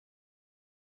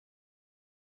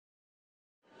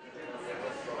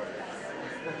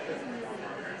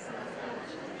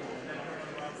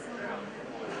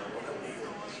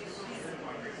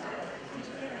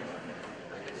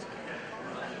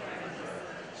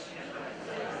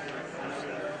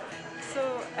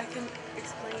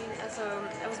So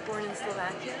I was born in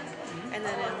Slovakia, and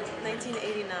then in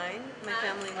 1989 my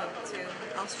family moved to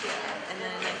Austria, and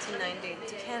then in 1990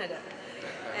 to Canada.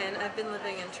 And I've been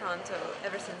living in Toronto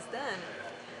ever since then.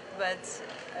 But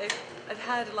I've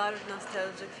had a lot of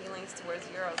nostalgic feelings towards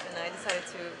Europe, and I decided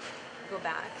to go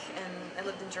back. And I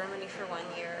lived in Germany for 1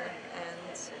 year,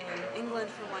 and in England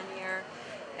for 1 year,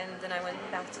 and then I went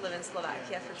back to live in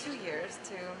Slovakia for 2 years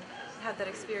to have that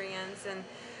experience.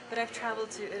 But I've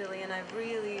traveled to Italy, and I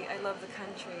love the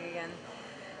country, and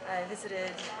I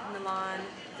visited Milan,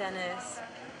 Venice,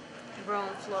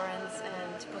 Rome, Florence,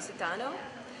 and Positano,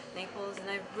 Naples, and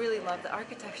I really love the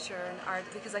architecture and art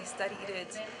because I studied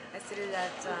it. I studied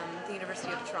at the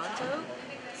University of Toronto,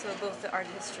 so both the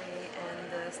art history and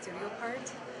the studio part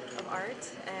of art,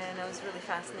 and I was really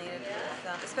fascinated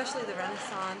with especially the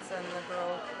Renaissance and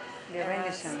liberal eras.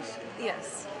 Renaissance.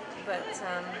 Yes, but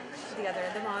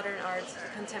the modern art,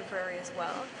 contemporary as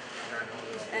well.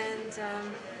 And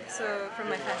so from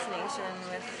my fascination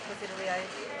with Italy,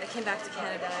 I came back to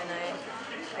Canada, and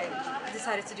I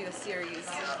decided to do a series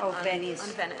on Venice.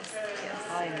 On Venice, yes.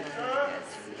 I love it.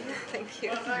 Yes. Thank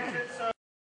you.